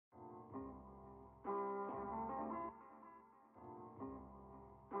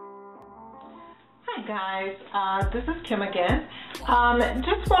Guys, this is Kim again.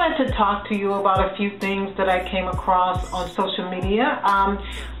 Just wanted to talk to you about a few things that I came across on social media.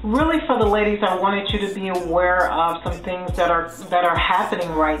 Really, for the ladies, I wanted you to be aware of some things that are happening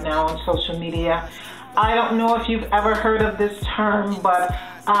right now on social media. I don't know if you've ever heard of this term, but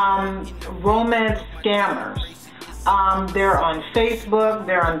romance scammers. They're on Facebook,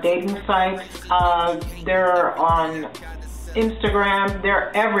 they're on dating sites, they're on Instagram,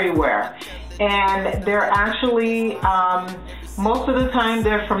 they're everywhere. And they're actually, most of the time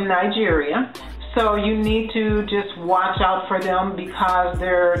they're from Nigeria. So you need to just watch out for them because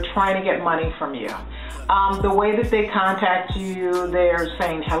they're trying to get money from you. The way that they contact you, they're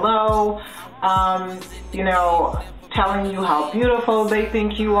saying hello, you know, telling you how beautiful they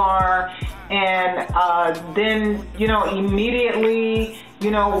think you are. And then, you know, immediately, you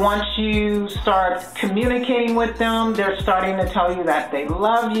know, once you start communicating with them, they're starting to tell you that they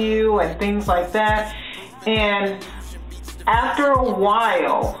love you and things like that. And after a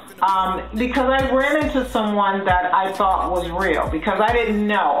while, because I ran into someone that I thought was real, because I didn't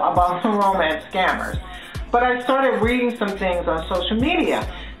know about the romance scammers, but I started reading some things on social media.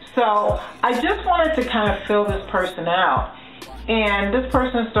 So I just wanted to kind of fill this person out. And this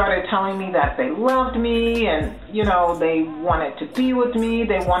person started telling me that they loved me and, you know, they wanted to be with me.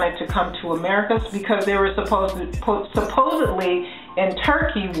 They wanted to come to America because they were supposedly in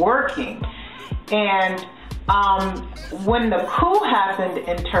Turkey working. And when the coup happened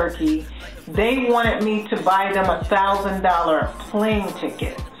in Turkey, they wanted me to buy them a $1,000 plane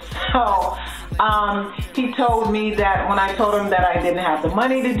ticket. So he told me that when I told him that I didn't have the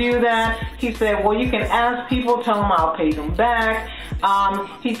money to do that, he said, well, you can ask people, tell them I'll pay them back.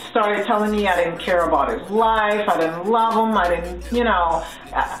 He started telling me I didn't care about his life, I didn't love him, I didn't, you know,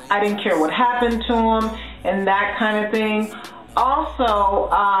 I didn't care what happened to him and that kind of thing. Also,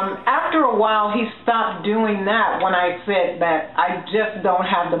 after a while, he stopped doing that when I said that I just don't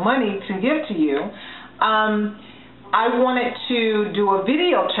have the money to give to you. I wanted to do a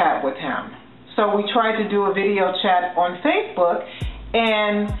video chat with him. So we tried to do a video chat on Facebook,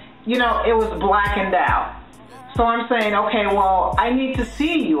 and, you know, it was blackened out. So I'm saying, okay, well, I need to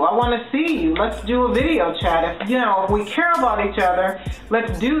see you. I want to see you. Let's do a video chat. If, you know, if we care about each other,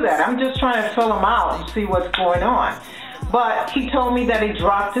 let's do that. I'm just trying to fill him out and see what's going on. But he told me that he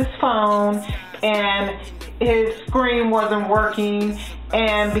dropped his phone and his screen wasn't working,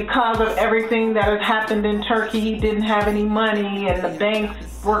 and because of everything that has happened in Turkey, he didn't have any money and the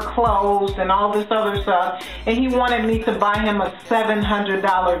banks were closed and all this other stuff, and he wanted me to buy him a $700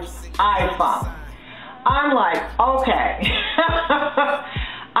 iPhone. I'm like, okay,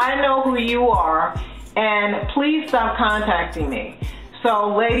 I know who you are, and please stop contacting me.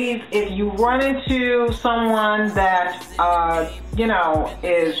 So ladies, if you run into someone that, you know,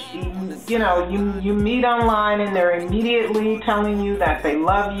 is, you know, you meet online and they're immediately telling you that they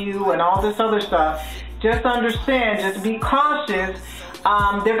love you and all this other stuff, just understand, just be cautious.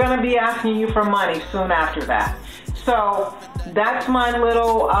 They're going to be asking you for money soon after that. So that's my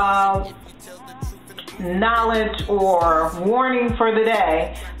little knowledge or warning for the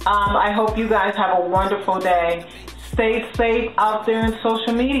day. I hope you guys have a wonderful day. Stay safe out there in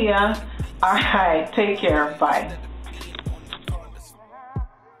social media. All right, take care. Bye.